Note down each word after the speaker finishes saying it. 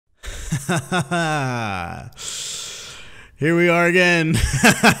Here we are again.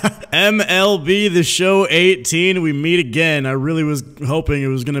 MLB The Show 18, we meet again. I really was hoping it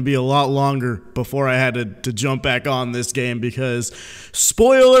was going to be a lot longer before I had to jump back on this game because,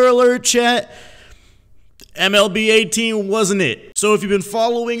 spoiler alert, chat, MLB 18 wasn't it. So if you've been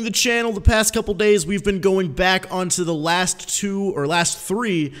following the channel the past couple days, we've been going back onto the last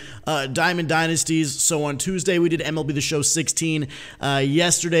three Diamond Dynasties. So on Tuesday we did MLB The Show 16,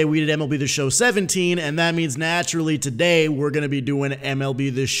 yesterday we did MLB The Show 17, and that means naturally today we're going to be doing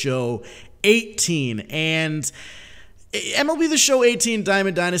MLB The Show 18. And MLB The Show 18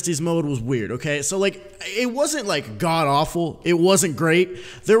 Diamond Dynasties mode was weird, okay? So, like, it wasn't, like, god-awful. It wasn't great.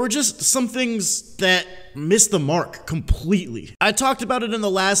 There were just some things that missed the mark completely. I talked about it in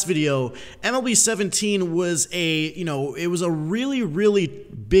the last video. MLB 17 was it was a really, really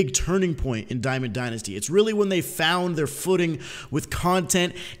big turning point in Diamond Dynasty. It's really when they found their footing with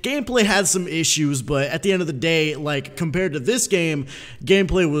content. Gameplay had some issues, but at the end of the day, like, compared to this game,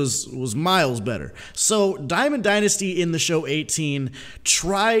 gameplay was miles better. So, Diamond Dynasty in the show 18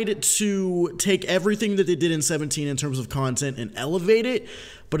 tried to take everything that they did in 17 in terms of content and elevate it,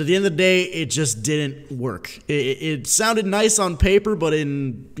 but at the end of the day, it just didn't work. It sounded nice on paper, but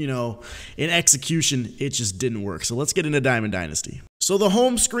in execution, it just didn't work. So let's get into Diamond Dynasty. So the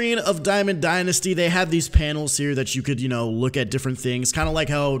home screen of Diamond Dynasty, they have these panels here that you could, look at different things, kind of like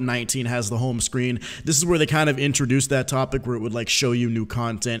how 19 has the home screen. This is where they kind of introduced that topic where it would like show you new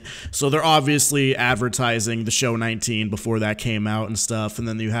content. So they're obviously advertising the show 19 before that came out and stuff. And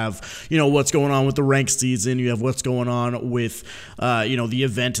then you have, what's going on with the ranked season. You have what's going on with, the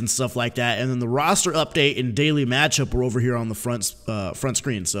event and stuff like that. And then the roster update and daily matchup are over here on the front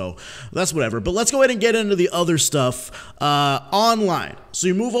screen. So that's whatever. But let's go ahead and get into the other stuff online. So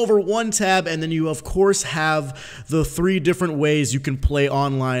you move over one tab, and then you of course have the three different ways you can play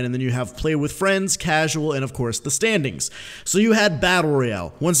online, and then you have play with friends, casual, and of course the standings. So you had Battle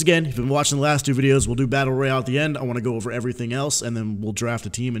Royale. Once again, if you've been watching the last two videos, we'll do Battle Royale at the end. I want to go over everything else, and then we'll draft a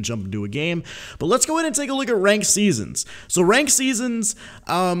team and jump into a game. But let's go ahead and take a look at ranked seasons. So ranked seasons,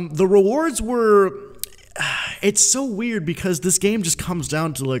 the rewards were... It's so weird because this game just comes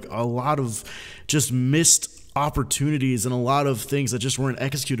down to like a lot of just missed opportunities and a lot of things that just weren't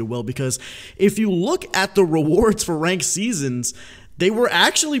executed well, because if you look at the rewards for ranked seasons, they were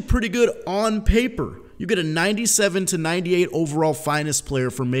actually pretty good on paper. You get a 97 to 98 overall finest player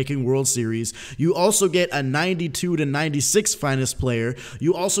for making World Series. You also get a 92 to 96 finest player.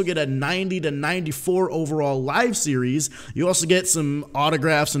 You also get a 90 to 94 overall live series. You also get some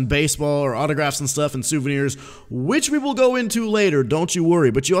autographs in baseball, or autographs and stuff and souvenirs, which we will go into later, don't you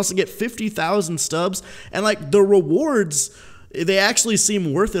worry. But you also get 50,000 stubs, and like the rewards, they actually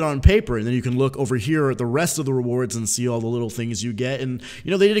seem worth it on paper. And then you can look over here at the rest of the rewards and see all the little things you get. And,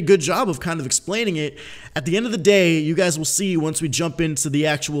 they did a good job of kind of explaining it. At the end of the day, you guys will see once we jump into the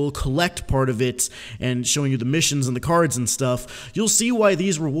actual collect part of it and showing you the missions and the cards and stuff, you'll see why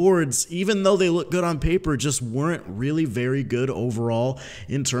these rewards, even though they look good on paper, just weren't really very good overall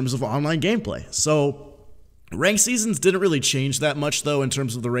in terms of online gameplay. So ranked seasons didn't really change that much, though, in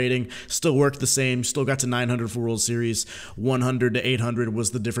terms of the rating. Still worked the same. Still got to 900 for World Series. 100 to 800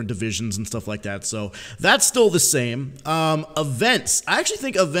 was the different divisions and stuff like that. So that's still the same. Events. I actually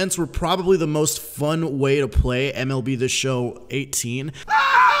think events were probably the most fun way to play MLB The Show 18.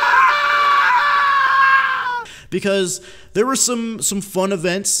 Because there were some fun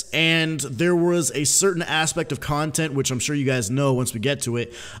events, and there was a certain aspect of content, which I'm sure you guys know once we get to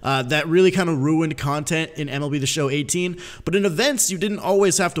it, that really kind of ruined content in MLB The Show 18. But in events, you didn't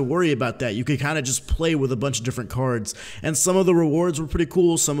always have to worry about that. You could kind of just play with a bunch of different cards, and some of the rewards were pretty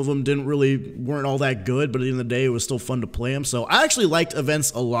cool. Some of them weren't all that good, but at the end of the day, it was still fun to play them. So I actually liked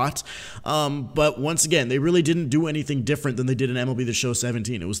events a lot. But once again, they really didn't do anything different than they did in MLB The Show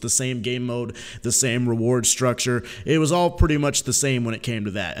 17. It was the same game mode, the same reward structure. It was all pretty much the same when it came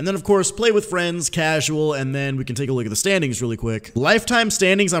to that. And then, of course, play with friends, casual, and then we can take a look at the standings really quick. Lifetime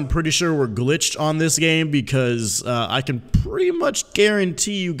standings, I'm pretty sure, were glitched on this game because I can pretty much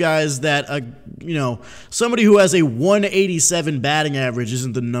guarantee you guys that, somebody who has a 187 batting average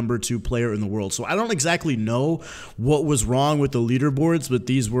isn't the #2 player in the world. So I don't exactly know what was wrong with the leaderboards, but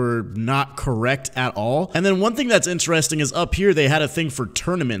these were not correct at all. And then one thing that's interesting is up here, they had a thing for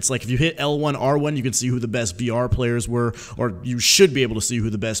tournaments. Like if you hit L1, R1, you can see who the best BR BR players were, or you should be able to see who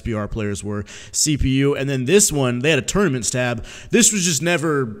the best BR players were, CPU. And then this one, they had a tournaments tab. This was just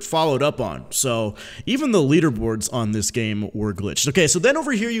never followed up on. So even the leaderboards on this game were glitched. Okay, so then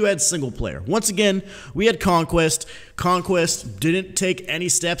over here you had single player. Once again, we had Conquest. Conquest didn't take any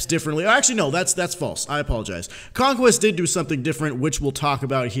steps differently. Actually, no, that's false. I apologize. Conquest did do something different, which we'll talk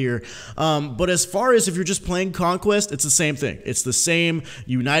about here. But as far as if you're just playing Conquest, it's the same thing. It's the same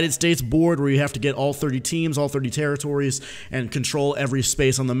United States board where you have to get all 30 teams, all 30 territories, and control every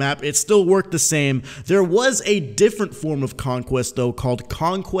space on the map. It still worked the same. There was a different form of Conquest, though, called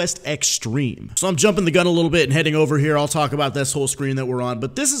Conquest Extreme. So I'm jumping the gun a little bit and heading over here. I'll talk about this whole screen that we're on.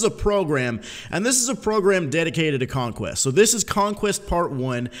 But this is a program, and this is a program dedicated to Conquest. So this is Conquest Part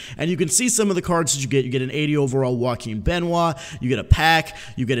 1, and you can see some of the cards that you get. You get an 80 overall Joaquin Benoit, you get a pack,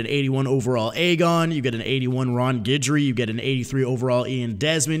 you get an 81 overall Aegon, you get an 81 Ron Guidry, you get an 83 overall Ian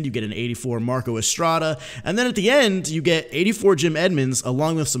Desmond, you get an 84 Marco Estrada, and then at the end, you get 84 Jim Edmonds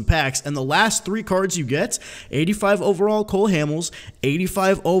along with some packs, and the last 3 cards you get, 85 overall Cole Hamels,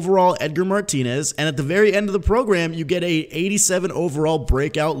 85 overall Edgar Martinez, and at the very end of the program, you get a 87 overall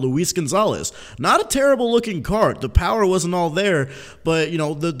breakout Luis Gonzalez. Not a terrible looking card. The power wasn't all there, but you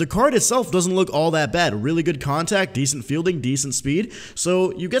know, the card itself doesn't look all that bad. Really good contact, decent fielding, decent speed,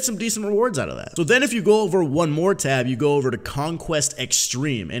 so you get some decent rewards out of that. So then if you go over one more tab, you go over to Conquest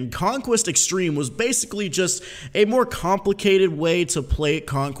Extreme, and Conquest Extreme was basically just a more complicated way to play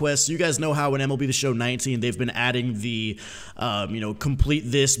Conquest. You guys know how in MLB The Show 19 they've been adding the you know, complete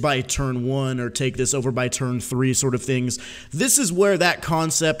this by turn 1 or take this over by turn 3 sort of things. This is where that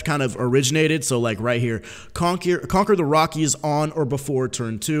concept kind of originated. So like right here, conquer the Rockies on or before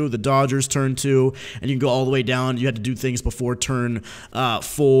turn 2, the Dodgers turn 2, and you can go all the way down. You had to do things before turn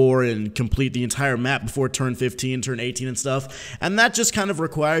 4 and complete the entire map before turn 15, turn 18 and stuff. And that just kind of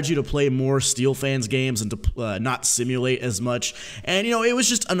required you to play more Steel Fans games and to not simulate as much. And you know, it was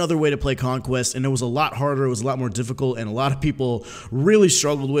just another way to play Conquest, and it was a lot harder, it was a lot more difficult, and a lot of people really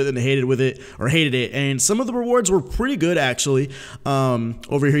struggled with it and hated it, and some of the rewards were pretty good actually.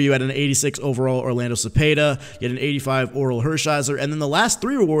 Over here you had an 86 overall Orlando Cepeda, you had an 85 Oral Hershiser, and then the last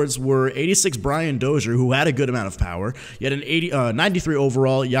 3 rewards were 86 Brian Dozier, who had a good amount of power. You had an 93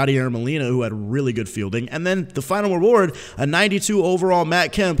 overall Yadier Molina, who had really good fielding, and then the final reward, a 92 overall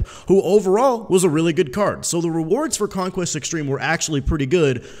Matt Kemp, who overall was a really good card. So the rewards for Conquest Extreme were actually pretty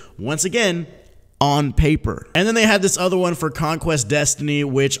good, once again, on paper. And then they had this other one for Conquest Destiny,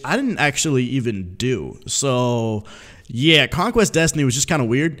 which I didn't actually even do. So yeah, Conquest Destiny was just kind of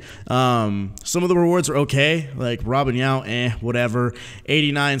weird. Some of the rewards were okay, like Robin Yao, whatever.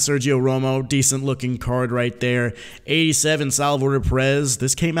 89 Sergio Romo, decent looking card right there. 87 Salvador Perez.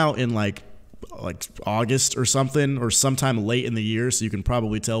 This came out in like August or something, or sometime late in the year, so you can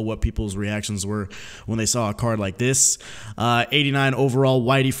probably tell what people's reactions were when they saw a card like this. 89 overall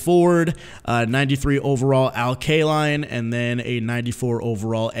Whitey Ford, 93 overall Al Kaline, and then a 94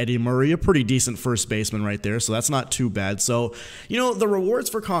 overall Eddie Murray, a pretty decent first baseman right there, so that's not too bad. So, you know, the rewards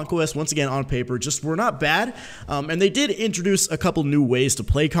for Conquest, once again on paper, just were not bad, and they did introduce a couple new ways to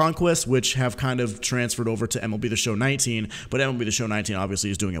play Conquest, which have kind of transferred over to MLB The Show 19, but MLB The Show 19 obviously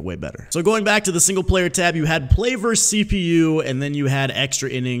is doing it way better. So going back to the single player tab, you had play versus CPU, and then you had extra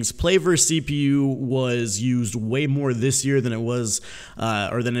innings. Play versus CPU was used way more this year than it was,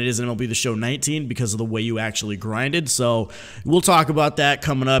 or than it is in MLB The Show 19 because of the way you actually grinded. So we'll talk about that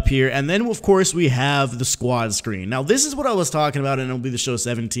coming up here. And then of course we have the squad screen. Now this is what I was talking about in MLB The Show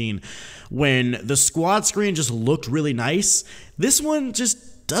 17 when the squad screen just looked really nice. This one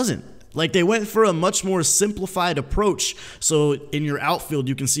just doesn't. Like, they went for a much more simplified approach. So in your outfield,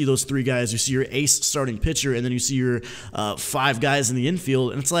 you can see those 3 guys. You see your ace starting pitcher, and then you see your 5 guys in the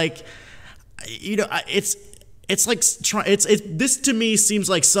infield. And it's like, you know, it's like this to me seems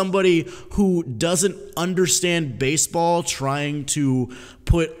like somebody who doesn't understand baseball trying to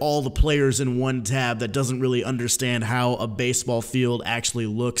put all the players in one tab that doesn't really understand how a baseball field actually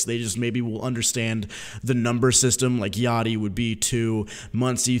looks. They just maybe will understand the number system, like Yachty would be 2,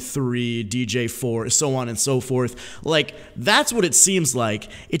 Muncy 3, DJ 4, so on and so forth. Like, that's what it seems like.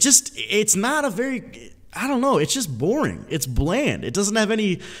 It's not a very, I don't know, it's just boring. It's bland. It doesn't have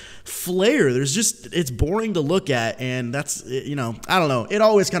any flair. It's boring to look at, and that's, you know, I don't know. It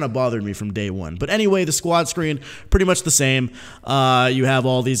always kind of bothered me from day one. But anyway, the squad screen, pretty much the same. You have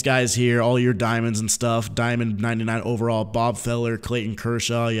all these guys here, all your diamonds and stuff. Diamond 99 overall, Bob Feller, Clayton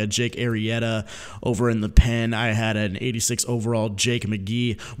Kershaw. You had Jake Arrieta over in the pen. I had an 86 overall Jake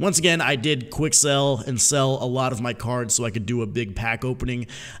McGee. Once again, I did quick sell and sell a lot of my cards so I could do a big pack opening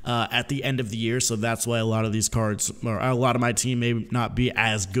at the end of the year, so that's why a lot of these cards, or a lot of my team may not be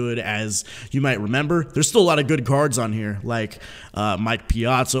as good as you might remember. There's still a lot of good cards on here, like Mike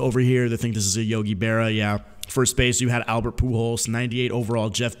Piazza over here. They think this is a Yogi Berra, yeah. First base, you had Albert Pujols, 98 overall,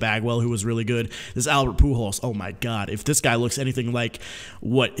 Jeff Bagwell, who was really good. This Albert Pujols, oh my God, if this guy looks anything like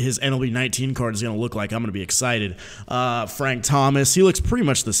what his MLB 19 card is going to look like, I'm going to be excited. Frank Thomas, he looks pretty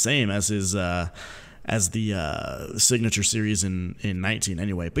much the same as his the signature series in 19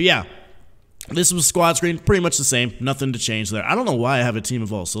 anyway. But yeah, this was squad screen, pretty much the same. Nothing to change there. I don't know why I have a team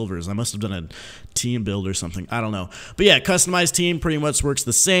of all silvers. I must have done a team build or something. I don't know. But yeah, customized team pretty much works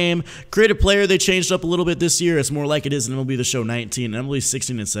the same. Creative player, they changed up a little bit this year. It's more like it is in MLB The Show 19. In MLB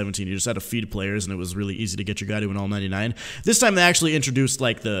 16 and 17, you just had to feed players, and it was really easy to get your guy to an all 99. This time they actually introduced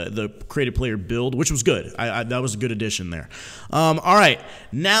like the creative player build, which was good. That was a good addition there. All right,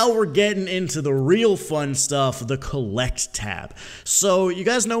 now we're getting into the real fun stuff, the collect tab. So you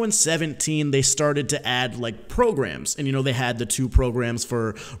guys know in 17, they started to add like programs, and you know they had the 2 programs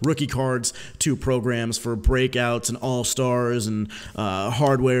for rookie cards, 2 programs for breakouts and all-stars and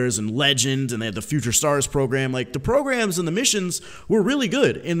hardwares and legend, and they had the future stars program. Like the programs and the missions were really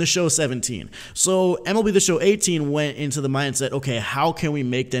good in the show 17. So MLB The Show 18 went into the mindset, okay, how can we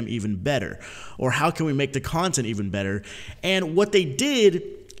make them even better, or how can we make the content even better? And what they did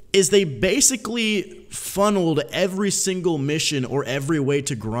is they basically funneled every single mission or every way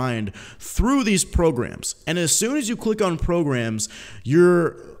to grind through these programs. And as soon as you click on programs,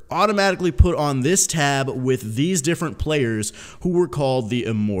 you're automatically put on this tab with these different players who were called the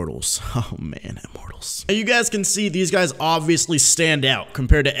Immortals. Oh man, Immortals. Now you guys can see these guys obviously stand out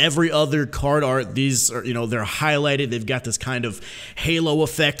compared to every other card art. These are, you know, they're highlighted. They've got this kind of halo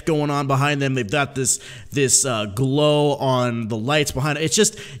effect going on behind them. They've got this glow on the lights behind it. It's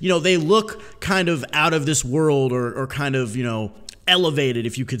just, you know, they look kind of out of this world, or kind of, you know, elevated,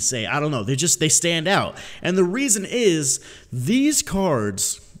 if you could say. I don't know. They stand out. And the reason is these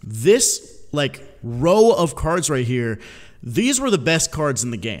cards, this like row of cards right here, these were the best cards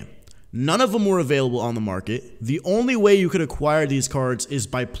in the game. None of them were available on the market. The only way you could acquire these cards is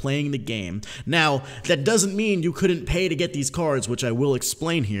by playing the game. Now, that doesn't mean you couldn't pay to get these cards, which I will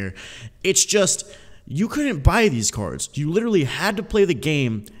explain here. It's just you couldn't buy these cards. You literally had to play the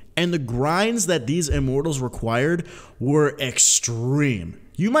game, and the grinds that these Immortals required were extreme.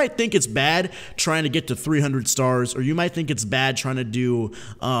 You might think it's bad trying to get to 300 stars, or you might think it's bad trying to do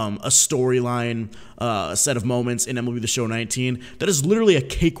a storyline, a set of moments in MLB The Show 19. That is literally a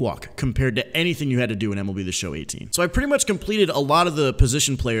cakewalk compared to anything you had to do in MLB The Show 18. So I pretty much completed a lot of the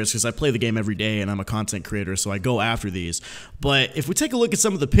position players because I play the game every day and I'm a content creator, so I go after these. But if we take a look at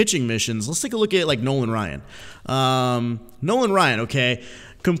some of the pitching missions, let's take a look at like Nolan Ryan. Nolan Ryan, okay.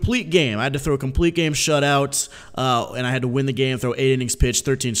 Complete game. I had to throw a complete game shutout, and I had to win the game, throw 8 innings pitched,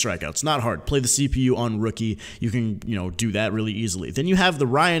 13 strikeouts. Not hard. Play the CPU on rookie. You can, you know, do that really easily. Then you have the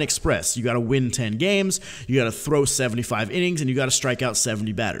Ryan Express. You got to win 10 games, you got to throw 75 innings, and you got to strike out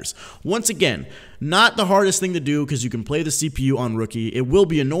 70 batters. Once again, not the hardest thing to do because you can play the CPU on rookie. It will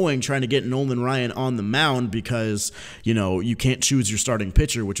be annoying trying to get Nolan Ryan on the mound because, you know, you can't choose your starting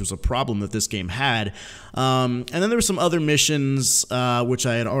pitcher, which was a problem that this game had. And then there were some other missions, which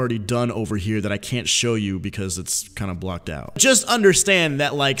I had already done over here that I can't show you because it's kind of blocked out. Just understand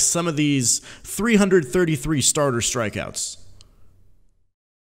that, like, some of these 333 starter strikeouts,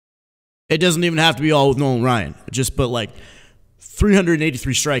 it doesn't even have to be all with Nolan Ryan. Just put, like,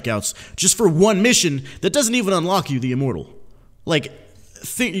 383 strikeouts just for one mission that doesn't even unlock you the Immortal. Like,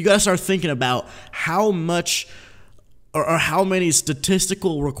 you gotta start thinking about how much or how many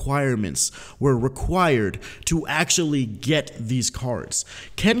statistical requirements were required to actually get these cards.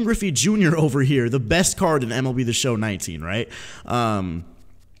 Ken Griffey Jr. over here, the best card in MLB The Show 19, right?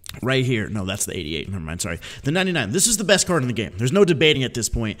 Right here. No, that's the 88. Never mind, sorry. The 99. This is the best card in the game. There's no debating at this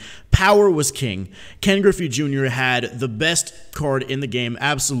point. Power was king. Ken Griffey Jr. had the best card in the game,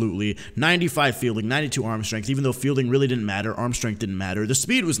 absolutely. 95 fielding, 92 arm strength, even though fielding really didn't matter. Arm strength didn't matter. The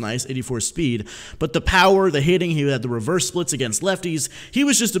speed was nice, 84 speed. But the power, the hitting, he had the reverse splits against lefties. He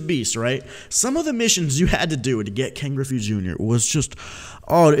was just a beast, right? Some of the missions you had to do to get Ken Griffey Jr. was just,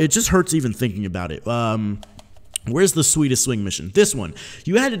 oh, it just hurts even thinking about it. Where's the sweetest swing mission? This one.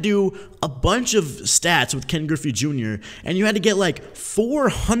 You had to do a bunch of stats with Ken Griffey Jr., and you had to get like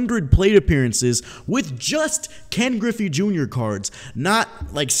 400 plate appearances with just Ken Griffey Jr. cards, not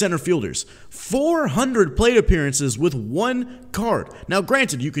like center fielders. 400 plate appearances with one card. Now,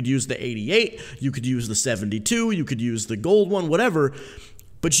 granted, you could use the 88, you could use the 72, you could use the gold one, whatever,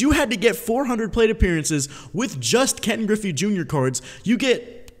 but you had to get 400 plate appearances with just Ken Griffey Jr. cards. You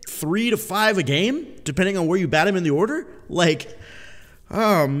get 3 to 5 a game, depending on where you bat him in the order. Like,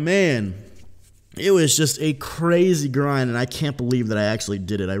 oh man. It was just a crazy grind, and I can't believe that I actually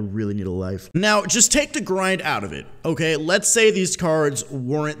did it. I really need a life. Now, just take the grind out of it, okay? Let's say these cards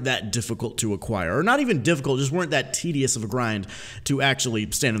weren't that difficult to acquire, or not even difficult, just weren't that tedious of a grind to actually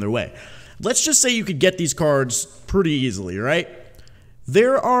stand in their way. Let's just say you could get these cards pretty easily, right?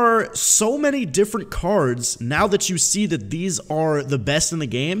 There are so many different cards now that you see that these are the best in the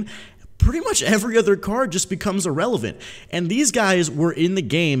game. Pretty much every other card just becomes irrelevant. And these guys were in the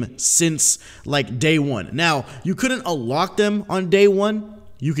game since like day one. Now, you couldn't unlock them on day one.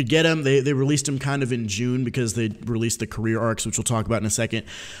 You could get them. They released them kind of in June because they released the career arcs, which we'll talk about in a second.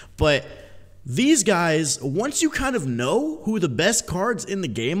 But these guys, once you kind of know who the best cards in the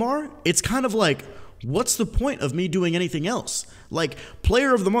game are, it's kind of like, what's the point of me doing anything else? Like,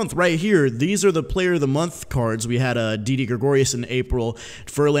 Player of the Month right here, these are the Player of the Month cards. We had Didi Gregorius in April,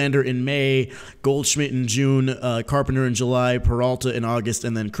 Verlander in May, Goldschmidt in June, Carpenter in July, Peralta in August,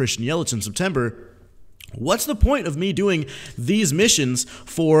 and then Christian Yelich in September. What's the point of me doing these missions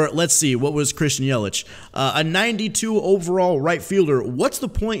for, let's see, what was Christian Yelich? A 92 overall right fielder. What's the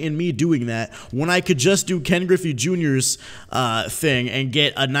point in me doing that when I could just do Ken Griffey Jr.'s thing and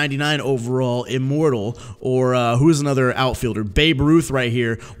get a 99 overall immortal? Or who's another outfielder? Babe Ruth right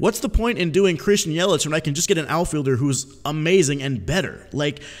here. What's the point in doing Christian Yelich when I can just get an outfielder who's amazing and better?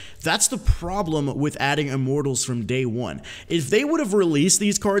 Like, that's the problem with adding immortals from day one. If they would have released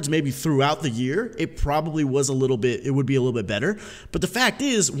these cards maybe throughout the year, it probably was a little bit, it would be a little bit better. But the fact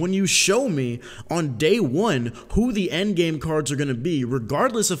is, when you show me on day one who the end game cards are going to be,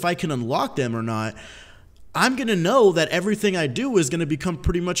 regardless if I can unlock them or not, I'm going to know that everything I do is going to become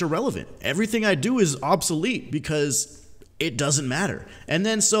pretty much irrelevant. Everything I do is obsolete because it doesn't matter. And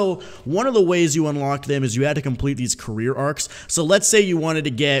then so one of the ways you unlocked them is you had to complete these career arcs. So let's say you wanted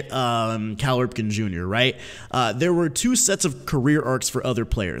to get Cal Ripken Jr., right? There were 2 sets of career arcs for other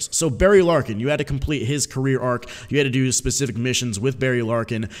players. So Barry Larkin, you had to complete his career arc. You had to do specific missions with Barry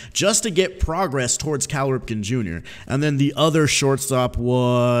Larkin just to get progress towards Cal Ripken Jr. And then the other shortstop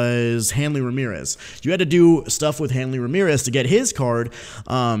was Hanley Ramirez. You had to do stuff with Hanley Ramirez to get his card,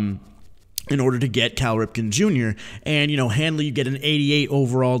 in order to get Cal Ripken Jr. And, you know, Hanley, you get an 88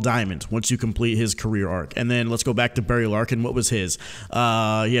 overall diamond once you complete his career arc. And then let's go back to Barry Larkin. What was his? He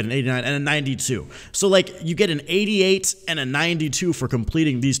had an 89 and a 92. So, like, you get an 88 and a 92 for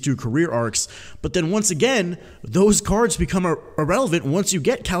completing these 2 career arcs. But then once again, those cards become irrelevant once you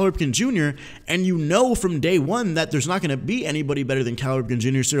get Cal Ripken Jr. And you know from day one that there's not going to be anybody better than Cal Ripken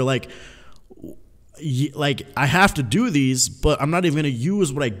Jr. So you're like, I have to do these, but I'm not even going to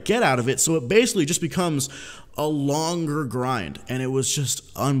use what I get out of it. So it basically just becomes a longer grind, and it was just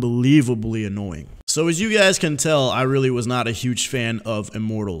unbelievably annoying. So as you guys can tell, I really was not a huge fan of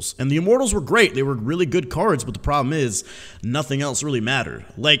Immortals. And the Immortals were great. They were really good cards, but the problem is nothing else really mattered.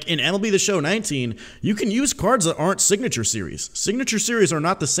 Like in MLB The Show 19, you can use cards that aren't Signature Series. Signature Series are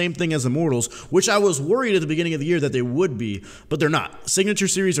not the same thing as Immortals, which I was worried at the beginning of the year that they would be, but they're not. Signature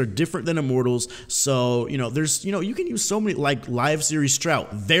Series are different than Immortals. So, you know, there's, you know, you can use so many, like Live Series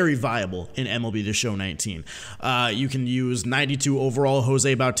Trout, very viable in MLB The Show 19. You can use 92 overall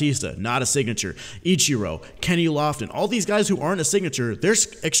Jose Bautista, not a signature. Ichiro, Kenny Lofton, all these guys who aren't a signature, they're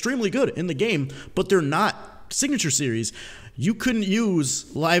extremely good in the game, but they're not signature series. You couldn't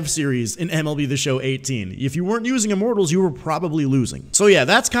use Live Series in MLB The Show 18. If you weren't using Immortals, you were probably losing. So yeah,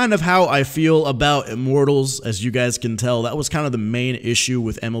 that's kind of how I feel about Immortals. As you guys can tell, that was kind of the main issue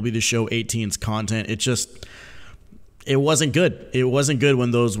with MLB The Show 18's content. It wasn't good. It wasn't good when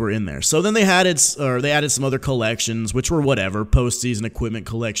those were in there. So then they added some other collections, which were whatever. Postseason equipment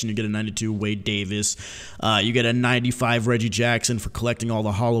collection. You get a 92 Wade Davis. You get a 95 Reggie Jackson for collecting all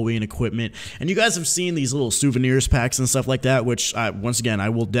the Halloween equipment. And you guys have seen these little souvenirs packs and stuff like that, which once again I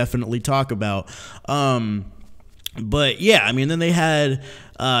will definitely talk about. But yeah, I mean, then they had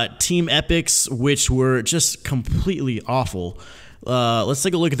Team Epics, which were just completely awful. Let's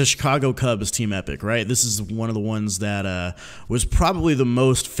take a look at the Chicago Cubs Team Epic, right? This is one of the ones that was probably the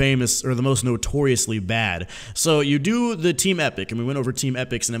most famous or the most notoriously bad. So you do the Team Epic, and we went over Team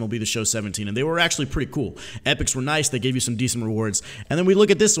Epics in MLB The Show 17, and they were actually pretty cool. Epics were nice. They gave you some decent rewards. And then we look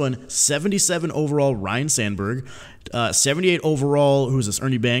at this one, 77 overall Ryan Sandberg, 78 overall, who's this,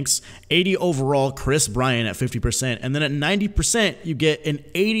 Ernie Banks, 80 overall Chris Bryant at 50%, and then at 90% you get an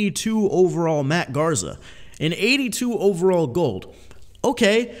 82 overall Matt Garza. An 82 overall gold.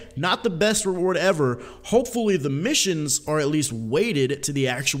 Okay, not the best reward ever. Hopefully the missions are at least weighted to the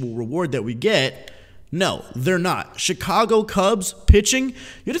actual reward that we get. No, they're not. Chicago Cubs pitching,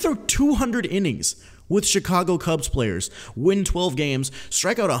 you had to throw 200 innings with Chicago Cubs players, win 12 games,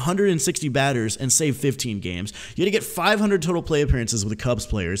 strike out 160 batters, and save 15 games. You had to get 500 total play appearances with the Cubs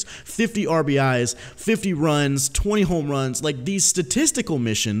players, 50 RBIs, 50 runs, 20 home runs, like these statistical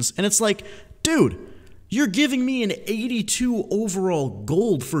missions, and it's like, dude, you're giving me an 82 overall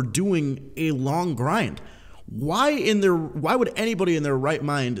gold for doing a long grind. Why would anybody in their right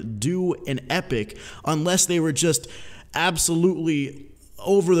mind do an epic unless they were just absolutely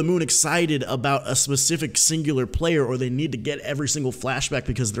over the moon excited about a specific singular player, or they need to get every single flashback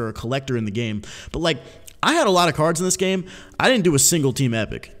because they're a collector in the game? But like, I had a lot of cards in this game. I didn't do a single team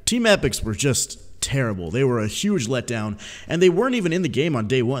epic. Team epics were just terrible. They were a huge letdown, and they weren't even in the game on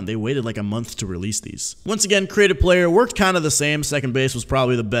day one. They waited like a month to release these. Once again, creative player worked kind of the same. Second base was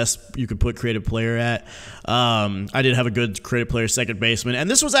probably the best you could put creative player at. I did have a good creative player second baseman, and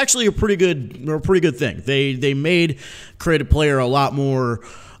this was actually a pretty good thing. They made creative player a lot more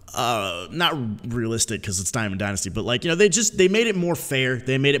not realistic because it's Diamond Dynasty, but like, you know, they made it more fair.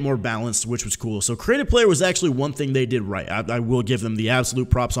 They made it more balanced, which was cool. So creative player was actually one thing they did right. I will give them the absolute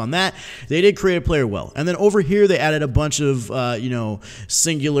props on that. They did creative player well. And then over here, they added a bunch of, you know,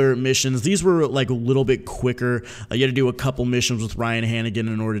 singular missions. These were like a little bit quicker. You had to do a couple missions with Ryan Hannigan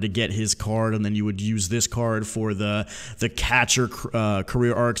in order to get his card, and then you would use this card for the catcher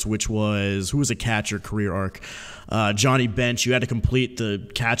career arcs, which was, who was a catcher career arc? Johnny Bench. You had to complete the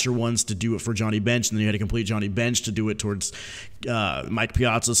catcher ones to do it for Johnny Bench, and then you had to complete Johnny Bench to do it towards Mike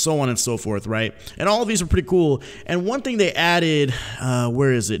Piazza, so on and so forth, right? And all of these are pretty cool. And one thing they added,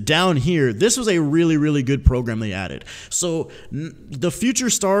 where is it? Down here, this was a really, really good program they added. So the Future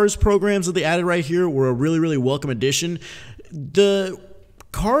Stars programs that they added right here were a really, really welcome addition. The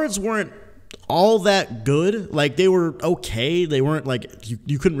cards weren't all that good. Like, they were okay. They weren't like,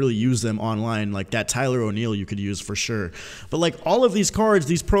 you couldn't really use them online. Like that Tyler O'Neill you could use for sure. But like all of these cards,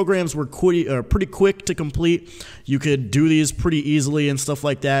 these programs were pretty quick to complete. You could do these pretty easily and stuff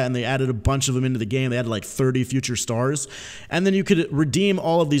like that, and they added a bunch of them into the game. They added like 30 Future Stars, and then you could redeem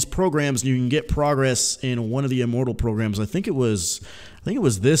all of these programs, and you can get progress in one of the Immortal programs. I think it was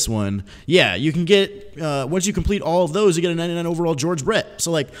this one. Yeah, you can get, once you complete all of those, you get a 99 overall George Brett.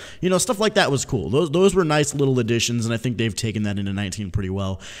 So, like, you know, stuff like that was cool. Those were nice little additions, and I think they've taken that into 19 pretty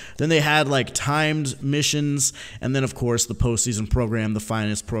well. Then they had, like, timed missions, and then, of course, the postseason program, the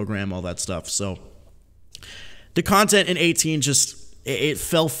finest program, all that stuff. So, the content in 18 just, it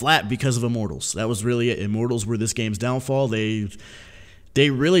fell flat because of Immortals. That was really it. Immortals were this game's downfall. They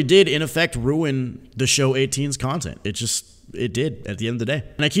really did, in effect, ruin the show 18's content. It did at the end of the day.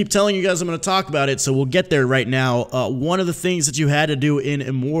 And I keep telling you guys I'm going to talk about it, so we'll get there right now. One of the things that you had to do in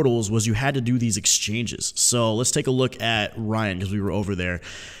Immortals was you had to do these exchanges. So let's take a look at Ryan, because we were over there.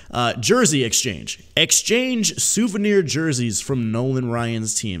 Jersey exchange. Exchange souvenir jerseys from Nolan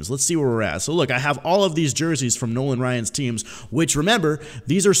Ryan's teams. Let's see where we're at. So look, I have all of these jerseys from Nolan Ryan's teams, which, remember,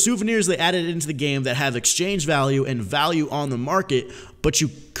 these are souvenirs they added into the game that have exchange value and value on the market, but you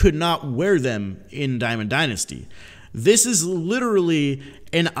could not wear them in Diamond Dynasty. This is literally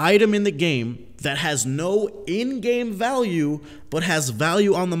an item in the game that has no in-game value, but has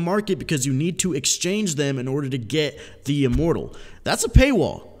value on the market because you need to exchange them in order to get the Immortal. That's a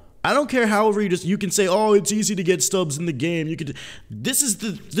paywall. I don't care however you can say, oh, it's easy to get stubs in the game. This is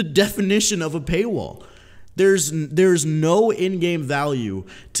the definition of a paywall. There's no in-game value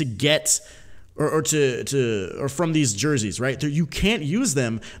to get or from these jerseys, right? You can't use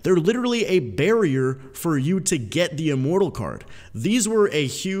them. They're literally a barrier for you to get the Immortal card. These were a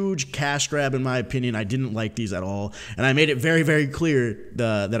huge cash grab, in my opinion. I didn't like these at all, and I made it very, very clear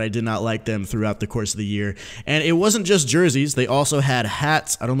that I did not like them throughout the course of the year. And it wasn't just jerseys. They also had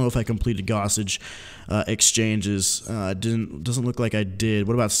hats. I don't know if I completed Gossage exchanges. Doesn't look like I did.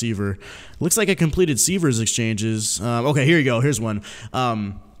 What about Seaver? Looks like I completed Seaver's exchanges. Okay, here you go. Here's one.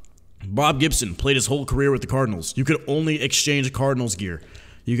 Bob Gibson played his whole career with the Cardinals. You could only exchange Cardinals gear.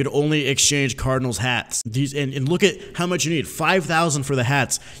 You could only exchange Cardinals hats. And look at how much you need. $5,000 for the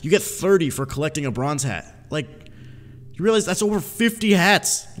hats. You get $30 for collecting a bronze hat. Like, you realize that's over 50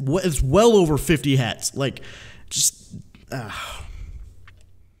 hats. It's well over 50 hats. Like, just I'm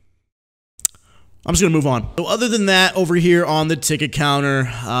just going to move on. So other than that, over here on the ticket counter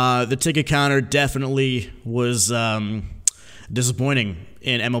definitely was disappointing.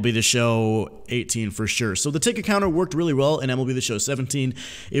 in MLB The Show 18 for sure. So the ticket counter worked really well in MLB The Show 17.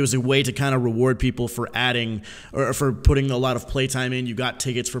 It was a way to kind of reward people for adding or for putting a lot of playtime in. You got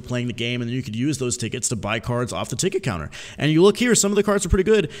tickets for playing the game, and then you could use those tickets to buy cards off the ticket counter. And you look here, some of the cards are pretty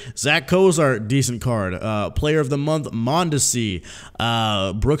good. Zach Kozart, decent card. Player of the Month, Mondesi.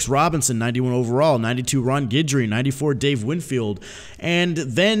 Brooks Robinson, 91 overall. 92 Ron Guidry. 94 Dave Winfield. And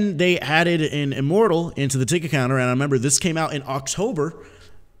then they added an Immortal into the ticket counter, and I remember this came out in October.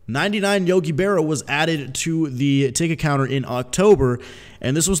 99 Yogi Berra was added to the ticket counter in October,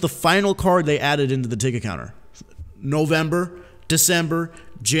 and this was the final card they added into the ticket counter. November, December,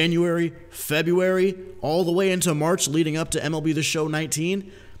 January, February, all the way into March leading up to MLB The Show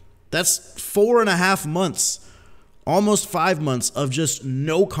 19. That's 4.5 months, almost 5 months of just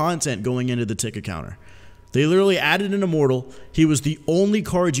no content going into the ticket counter. They literally added an Immortal. He was the only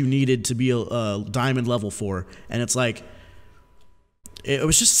card you needed to be a diamond level for, and it's like, it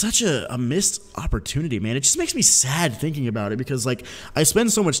was just such a missed opportunity, man. It just makes me sad thinking about it because, like, I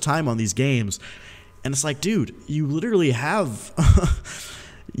spend so much time on these games, and it's like, dude, you literally have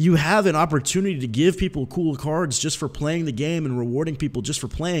you have an opportunity to give people cool cards just for playing the game and rewarding people just for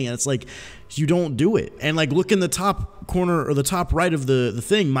playing, and it's like you don't do it. And like, look in the top corner or the top right of the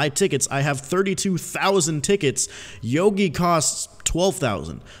thing, my tickets. I have 32,000 tickets. Yogi costs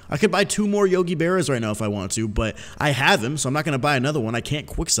 12,000. I could buy 2 more Yogi Berras right now if I want to, but I have him, so I'm not going to buy another one. I can't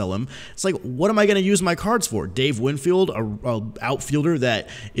quick sell him. It's like, what am I going to use my cards for? Dave Winfield, a outfielder that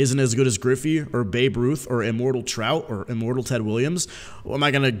isn't as good as Griffey or Babe Ruth or Immortal Trout or Immortal Ted Williams? Or am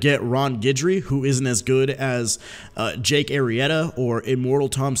I going to get Ron Guidry, who isn't as good as Jake Arrieta or Immortal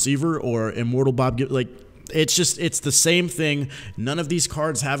Tom Seaver or Immortal Bob Like, it's the same thing. None of these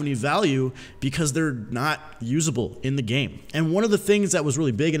cards have any value because they're not usable in the game. And one of the things that was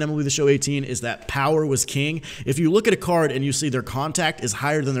really big in MLB The Show 18 is that power was king. If you look at a card and you see their contact is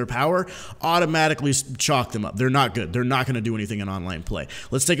higher than their power, automatically chalk them up. They're not good. They're not going to do anything in online play.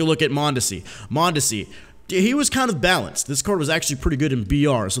 Let's take a look at Mondesi. Mondesi, he was kind of balanced. This card was actually pretty good in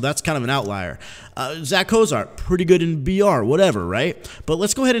BR, so that's kind of an outlier. Zach Kozart, pretty good in BR, whatever, right? But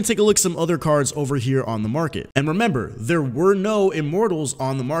let's go ahead and take a look at some other cards over here on the market. And remember, there were no Immortals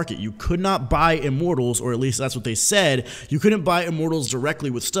on the market. You could not buy Immortals, or at least that's what they said. You couldn't buy Immortals directly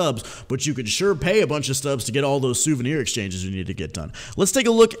with stubs, but you could sure pay a bunch of stubs to get all those souvenir exchanges you need to get done. Let's take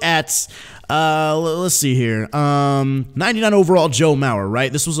a look at, let's see here, 99 overall Joe Mauer,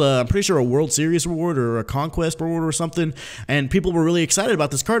 right? This was, I'm pretty sure, a World Series reward or a Conquest reward or something, and people were really excited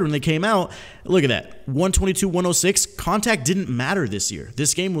about this card when they came out. Look at that, 122, 106. Contact didn't matter this year.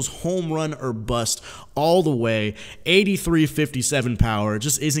 This game was home run or bust all the way. 83, 57 power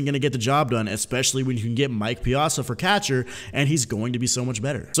just isn't going to get the job done, especially when you can get Mike Piazza for catcher, and he's going to be so much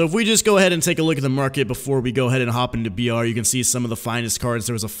better. So if we just go ahead and take a look at the market before we go ahead and hop into BR, you can see some of the finest cards.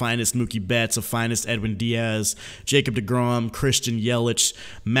 There was a finest Mookie Betts, a finest Edwin Diaz, Jacob deGrom, Christian Yelich,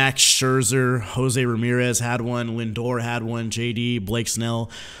 Max Scherzer, Jose Ramirez had one, Lindor had one, JD, Blake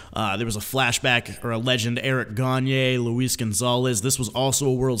Snell. There was a flashback or a legend, Eric Gagne, Luis Gonzalez. This was also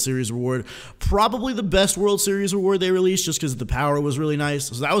a World Series reward. Probably the best World Series reward they released just because the power was really nice.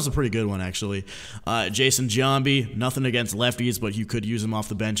 So that was a pretty good one, actually. Jason Giambi, nothing against lefties, but you could use him off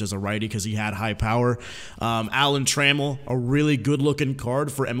the bench as a righty because he had high power. Alan Trammell, a really good-looking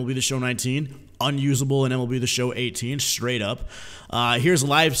card for MLB The Show 19. Unusable in MLB The Show 18, straight up. Here's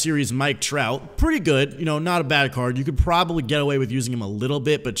Live Series Mike Trout. Pretty good, you know, not a bad card. You could probably get away with using him a little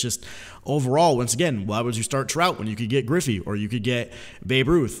bit, but just overall, once again, why would you start Trout when you could get Griffey, or you could get Babe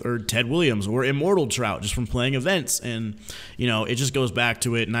Ruth, or Ted Williams, or Immortal Trout just from playing events? And, you know, it just goes back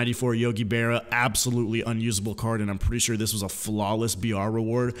to it. 94 Yogi Berra, absolutely unusable card, and I'm pretty sure this was a flawless BR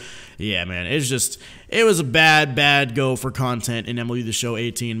reward. Yeah, man, it was a bad go for content in MLB The Show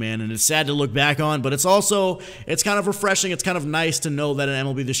 18, man, and it's sad to look back on, but it's kind of refreshing. It's kind of nice to know that in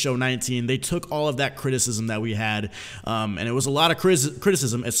MLB The Show 19, they took all of that criticism that we had, and it was a lot of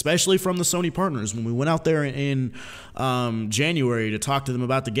criticism, especially from the Sony partners. When we went out there in January to talk to them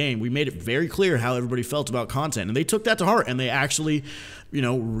about the game, we made it very clear how everybody felt about content, and they took that to heart, and they actually, you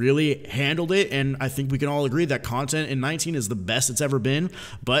know, really handled it. And I think we can all agree that content in 19 is the best it's ever been,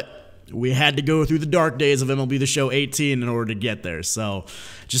 but we had to go through the dark days of MLB The Show 18 in order to get there. So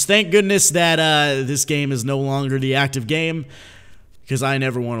just thank goodness that this game is no longer the active game, because I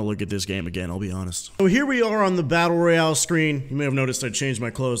never want to look at this game again, I'll be honest. So here we are on the Battle Royale screen. You may have noticed I changed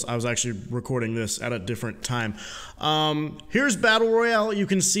my clothes. I was actually recording this at a different time. Here's Battle Royale. You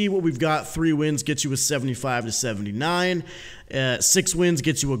can see what we've got. 3 wins gets you a 75 to 79. 6 wins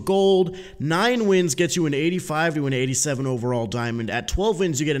gets you a gold. 9 wins gets you an 85 to an 87 overall diamond. At 12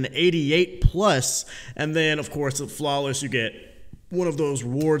 wins, you get an 88 plus. And then, of course, at flawless, you get one of those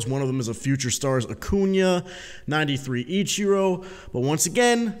rewards. One of them is a Future Stars Acuna, 93 Ichiro. But once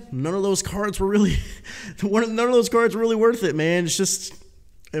again, none of those cards were really worth it, man. It's just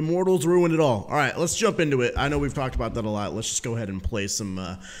Immortals ruined it all. All right, let's jump into it. I know we've talked about that a lot. Let's just go ahead and play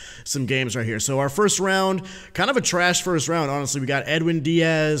some games right here. So our first round, kind of a trash first round, honestly. We got Edwin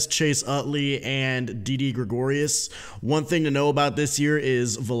Diaz, Chase Utley, and Didi Gregorius. One thing to know about this year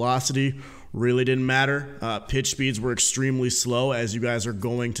is velocity really didn't matter. Pitch speeds were extremely slow, as you guys are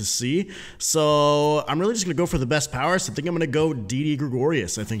going to see. So I'm really just going to go for the best power. So I think I'm going to go Didi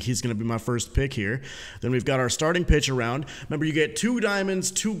Gregorius. I think he's going to be my first pick here. Then we've got our starting pitcher round. Remember, you get 2 diamonds,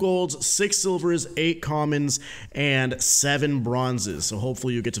 2 golds, 6 silvers, 8 commons, and 7 bronzes. So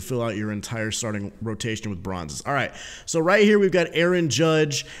hopefully you get to fill out your entire starting rotation with bronzes. All right, so right here we've got Aaron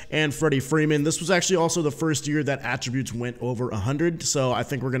Judge and Freddie Freeman. This was actually also the first year that attributes went over 100. So I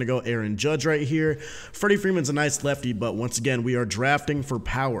think we're going to go Aaron Judge right here. Freddie Freeman's a nice lefty, but once again, we are drafting for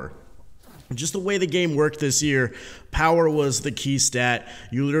power. Just the way the game worked this year, power was the key stat.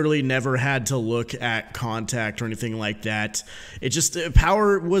 You literally never had to look at contact or anything like that. It just,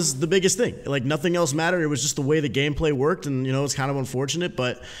 power was the biggest thing. Like, nothing else mattered. It was just the way the gameplay worked, and, you know, it's kind of unfortunate,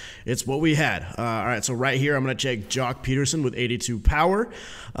 but it's what we had. All right, so right here, I'm going to check Jock Peterson with 82 power.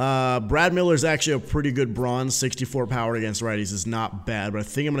 Brad Miller's actually a pretty good bronze. 64 power against righties is not bad, but I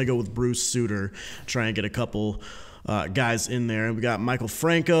think I'm going to go with Bruce Sutter, try and get a couple guys in there. We got Michael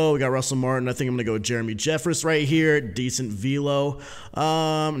Franco, we got Russell Martin. I think I'm gonna go with Jeremy Jeffress right here. Decent velo.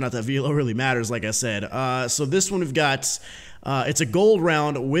 Not that velo really matters, like I said. So this one we've got, it's a gold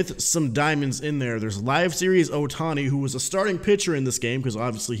round with some diamonds in there. There's Live Series Ohtani, who was a starting pitcher in this game because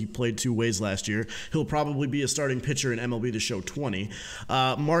obviously he played 2 ways last year. He'll probably be a starting pitcher in MLB The Show 20.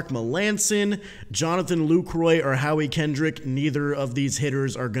 Mark Melancon, Jonathan Lucroy, or Howie Kendrick. Neither of these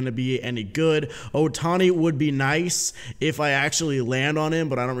hitters are going to be any good. Ohtani would be nice if I actually land on him,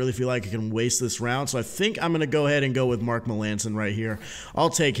 but I don't really feel like I can waste this round. So I think I'm going to go ahead and go with Mark Melancon right here. I'll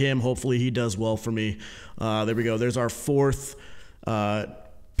take him. Hopefully he does well for me. There we go. There's our 4th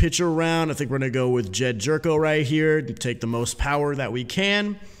pitcher round. I think we're going to go with Jed Jerko right here. Take the most power that we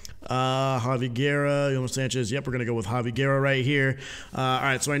can. Javi Guerra, Yomo Sanchez. Yep, we're going to go with Javi Guerra right here. All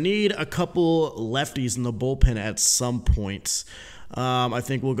right, so I need a couple lefties in the bullpen at some point. I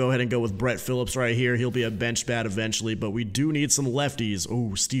think we'll go ahead and go with Brett Phillips right here. He'll be a bench bat eventually, but we do need some lefties.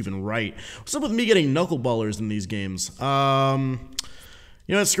 Oh, Stephen Wright. What's up with me getting knuckleballers in these games?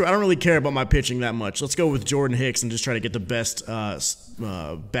 You know what, screw, I don't really care about my pitching that much. Let's go with Jordan Hicks and just try to get the best bats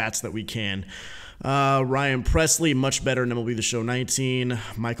that we can. Ryan Presley, much better in MLB The Show 19.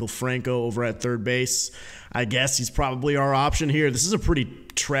 Michael Franco over at third base. I guess he's probably our option here. This is a pretty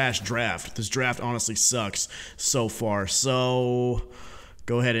trash draft. This draft honestly sucks so far. So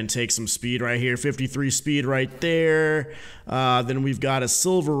go ahead and take some speed right here. 53 speed right there. Then we've got a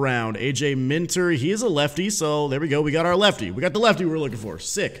silver round. AJ Minter. He is a lefty, so there we go. We got our lefty. We got the lefty we were looking for.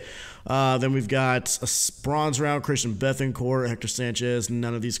 Sick. Then we've got a bronze round. Christian Bethancourt, Hector Sanchez.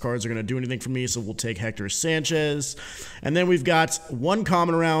 None of these cards are going to do anything for me, so we'll take Hector Sanchez. And then we've got 1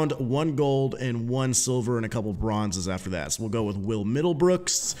 common round, 1 gold, and 1 silver, and a couple bronzes after that. So we'll go with Will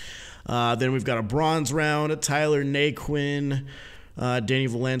Middlebrooks. Then we've got a bronze round, a Tyler Naquin, Danny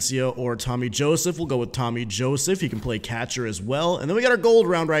Valencia, or Tommy Joseph. We'll go with Tommy Joseph. He can play catcher as well. And then we got our gold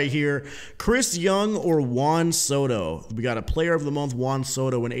round right here. Chris Young or Juan Soto. We got a player of the month, Juan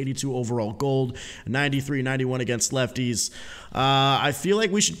Soto, an 82 overall gold, 93-91 against lefties. I feel like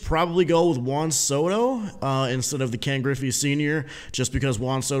we should probably go with Juan Soto instead of the Ken Griffey Sr., just because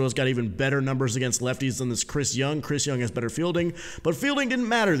Juan Soto's got even better numbers against lefties than this Chris Young. Chris Young has better fielding, but fielding didn't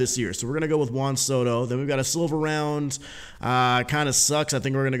matter this year, so we're going to go with Juan Soto. Then we've got a silver round. Kind of sucks. I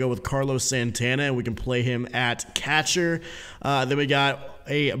think we're going to go with Carlos Santana, and we can play him at catcher. Then we got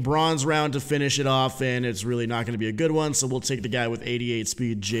a bronze round to finish it off, and it's really not going to be a good one, so we'll take the guy with 88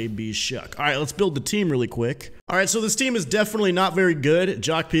 speed, JB Shuck. All right, let's build the team really quick. All right, so this team is definitely not very good.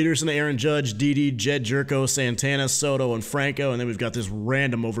 Jock Peterson, Aaron Judge, Didi, Jed Jerko, Santana, Soto, and Franco, and then we've got this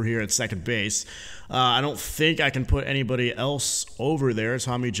random over here at second base. I don't think I can put anybody else over there.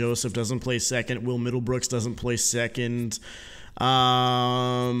 Tommy Joseph doesn't play second. Will Middlebrooks doesn't play second.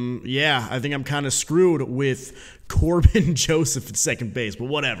 Yeah, I think I'm kind of screwed with Corbin Joseph at second base, but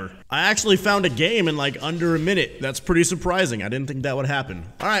whatever. I actually found a game in like under a minute. That's pretty surprising. I didn't think that would happen.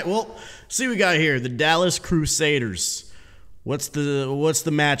 All right, well, see what we got here. The Dallas Crusaders. What's the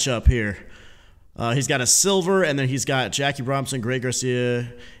matchup here? He's got a silver, and then he's got Jackie Robinson, Greg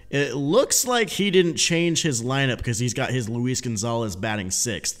Garcia, It looks like he didn't change his lineup because he's got his Luis Gonzalez batting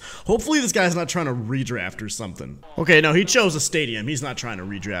 6th. Hopefully this guy's not trying to redraft or something. Okay, no, he chose a stadium. He's not trying to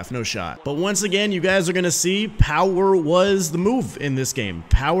redraft, no shot. But once again, you guys are going to see power was the move in this game.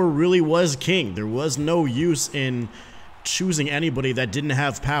 Power really was king. There was no use in choosing anybody that didn't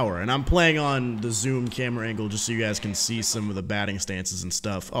have power. And I'm playing on the zoom camera angle just so you guys can see some of the batting stances and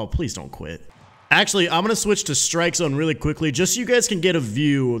stuff. Oh, please don't quit. Actually, I'm going to switch to strike zone really quickly just so you guys can get a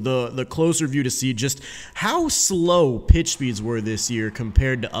view, the closer view to see just how slow pitch speeds were this year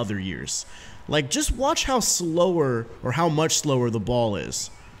compared to other years. Like, just watch how slower or how much slower the ball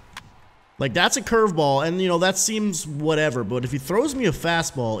is. Like, that's a curveball, and, you know, that seems whatever. But if he throws me a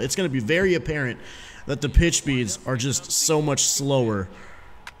fastball, it's going to be very apparent that the pitch speeds are just so much slower.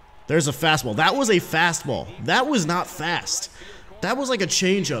 There's a fastball. That was a fastball. That was not fast. That was like a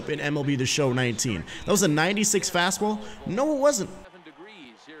changeup in MLB The Show 19. That was a 96 fastball? No, it wasn't.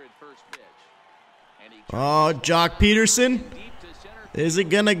 Oh, Jock Peterson. Is it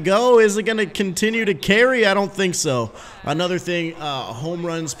going to go? Is it going to continue to carry? I don't think so. Another thing, home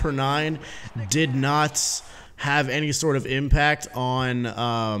runs per 9 did not have any sort of impact on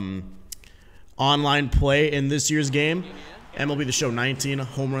online play in this year's game. MLB The Show 19,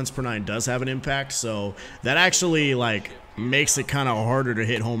 home runs per 9 does have an impact, so that actually, like, makes it kind of harder to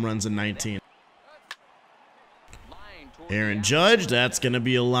hit home runs in 19. Aaron Judge, that's going to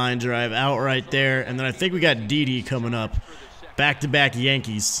be a line drive out right there. And then I think we got Didi coming up. Back-to-back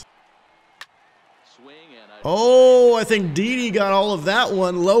Yankees. Oh, I think Didi got all of that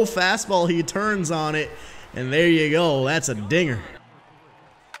one. Low fastball, he turns on it. And there you go. That's a dinger.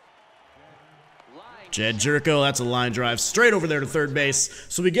 Jed Jerko, that's a line drive straight over there to third base.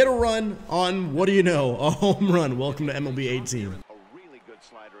 So we get a run on, what do you know, a home run. Welcome to MLB 18.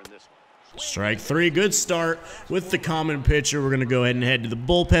 Strike 3, good start with the common pitcher. We're going to go ahead and head to the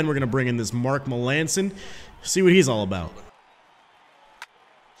bullpen. We're going to bring in this Mark Melanson, see what he's all about.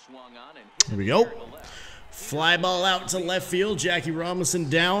 Here we go. Fly ball out to left field. Jackie Robinson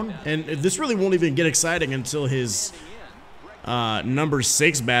down. And this really won't even get exciting until his number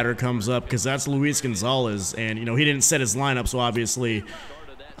 6 batter comes up, because that's Luis Gonzalez, and you know he didn't set his lineup, so obviously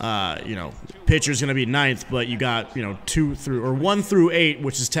you know pitcher's gonna be 9th, but you got, you know, 1 through 8,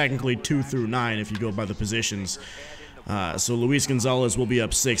 which is technically 2 through 9 if you go by the positions. So Luis Gonzalez will be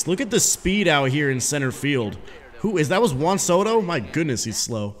up 6th. Look at the speed out here in center field. Who is that? Was Juan Soto? My goodness, he's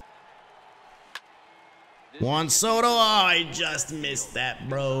slow. Juan Soto, oh, I just missed that,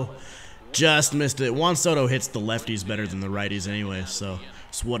 bro. Just missed it. Juan Soto hits the lefties better than the righties anyway, so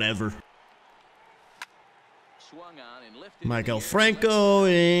it's whatever. Michael Franco,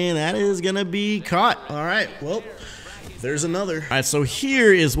 and that is going to be caught. All right, well, there's another. All right, so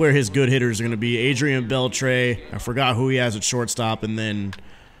here is where his good hitters are going to be. Adrian Beltre, I forgot who he has at shortstop, and then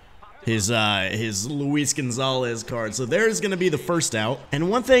his Luis Gonzalez card. So there's going to be the first out.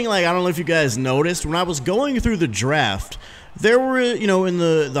 And one thing, like, I don't know if you guys noticed, when I was going through the draft, there were, you know, in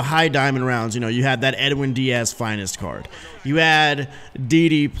the high diamond rounds, you know, you had that Edwin Diaz finest card. You had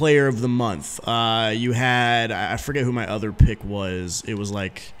Didi player of the month. You had, I forget who my other pick was. It was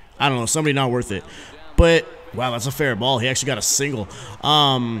like, I don't know, somebody not worth it. But, wow, that's a fair ball. He actually got a single.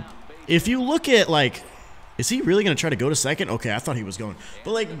 If you look at, like, is he really going to try to go to second? Okay, I thought he was going.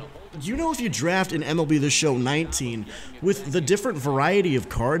 But, like, you know, if you draft an MLB The Show 19 with the different variety of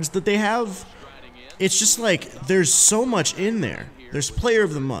cards that they have, it's just like there's so much in there. There's Player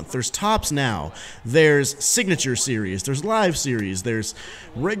of the Month, there's Tops Now, there's Signature Series, there's Live Series, there's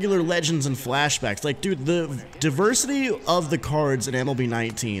regular Legends and Flashbacks. Like, dude, the diversity of the cards in MLB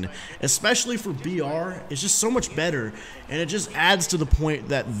 19, especially for BR, is just so much better, and it just adds to the point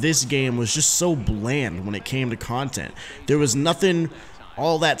that this game was just so bland when it came to content. There was nothing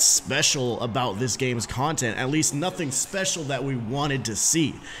all that special about this game's content, at least nothing special that we wanted to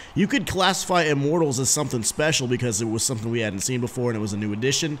see. You could classify Immortals as something special because it was something we hadn't seen before and it was a new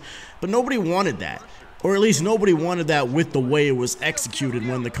addition, but nobody wanted that. Or at least nobody wanted that with the way it was executed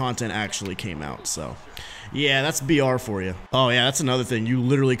when the content actually came out. So, yeah, that's BR for you. Oh yeah, that's another thing. You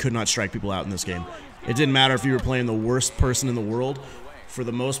literally could not strike people out in this game. It didn't matter if you were playing the worst person in the world. For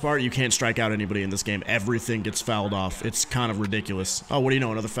the most part, you can't strike out anybody in this game. Everything gets fouled off. It's kind of ridiculous. Oh, what do you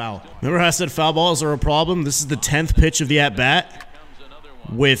know? Another foul. Remember how I said foul balls are a problem? This is the 10th pitch of the at-bat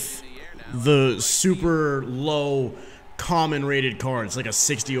with the super low common rated card. It's like a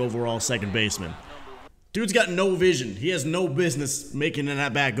 60 overall second baseman. Dude's got no vision. He has no business making an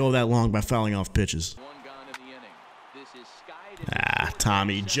at-bat go that long by fouling off pitches. Ah,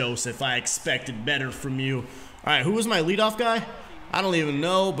 Tommy Joseph, I expected better from you. All right, who was my leadoff guy? I don't even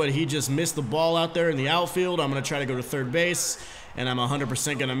know, but he just missed the ball out there in the outfield. I'm going to try to go to third base. and I'm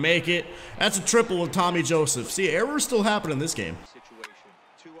 100% going to make it. That's a triple with Tommy Joseph. See, errors still happen in this game.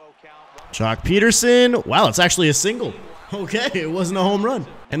 Chalk Peterson. Wow, it's actually a single. Okay, it wasn't a home run.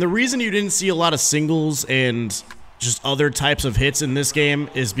 And the reason you didn't see a lot of singles and just other types of hits in this game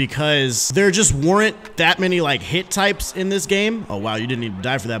is because there just weren't that many like hit types in this game. Oh wow, you didn't need to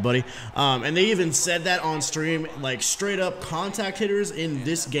die for that, buddy. And they even said that on stream, like straight up contact hitters in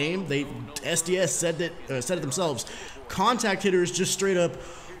this game. SDS said it themselves. Contact hitters just straight up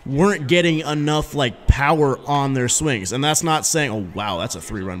weren't getting enough like power on their swings. And that's not saying, oh wow, that's a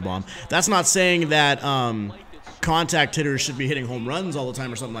 3-run bomb. That's not saying that contact hitters should be hitting home runs all the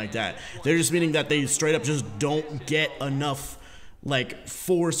time or something like that. They're just meaning that they straight up just don't get enough like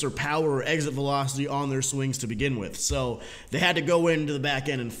force or power or exit velocity on their swings to begin with. So they had to go into the back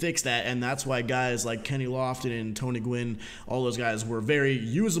end and fix that, and that's why guys like Kenny Lofton and Tony Gwynn, all those guys were very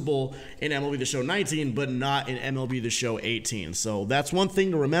usable in MLB The Show 19, but not in MLB The Show 18. So that's one thing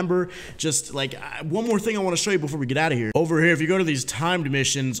to remember. Just like one more thing I want to show you before we get out of here. Over here, if you go to these timed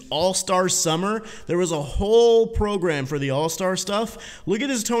missions, All-Star Summer, there was a whole program for the All-Star stuff. Look at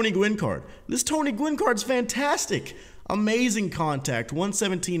this Tony Gwynn card. This Tony Gwynn card's fantastic. Amazing contact,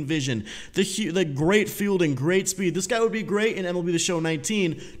 117 vision, the great fielding, great speed. This guy would be great in MLB The Show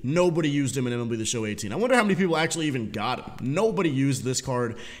 19. Nobody used him in MLB The Show 18. I wonder how many people actually even got him. Nobody used this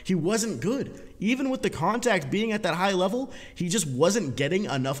card. He wasn't good. Even with the contact being at that high level, he just wasn't getting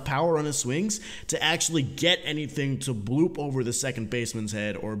enough power on his swings to actually get anything to bloop over the second baseman's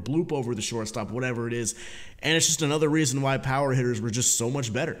head or bloop over the shortstop, whatever it is. And it's just another reason why power hitters were just so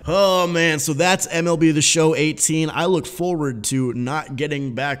much better. Oh man, so that's MLB The Show 18. I look forward to not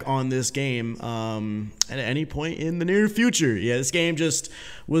getting back on this game at any point in the near future. Yeah, this game just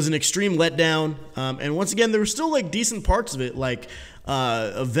was an extreme letdown. And once again, there were still like decent parts of it, like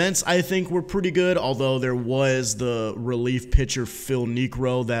events I think were pretty good, although there was the relief pitcher Phil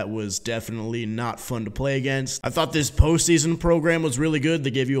Niekro that was definitely not fun to play against. I thought this postseason program was really good.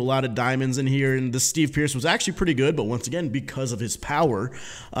 They gave you a lot of diamonds in here, and this Steve Pearce was actually pretty good, but once again, because of his power.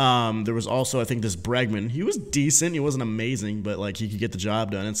 There was also, I think, this Bregman. He was decent. He wasn't amazing, but like he could get the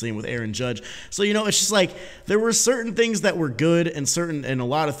job done, and same with Aaron Judge. So, you know, it's just like there were certain things that were good and a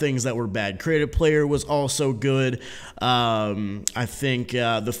lot of things that were bad. Creative player was also good. I think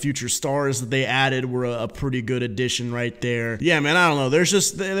the future stars that they added were a pretty good addition right there. Yeah, man, I don't know.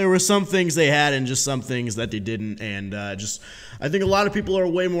 There were some things they had and just some things that they didn't, and I think a lot of people are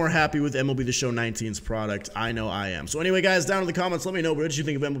way more happy with MLB The Show 19's product. I know I am. So anyway, guys, down in the comments, let me know, what did you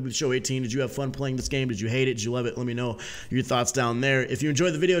think of MLB The Show 18? Did you have fun playing this game? Did you hate it? Did you love it? Let me know your thoughts down there. If you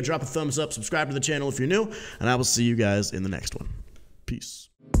enjoyed the video, drop a thumbs up, subscribe to the channel if you're new, and I will see you guys in the next one. Peace.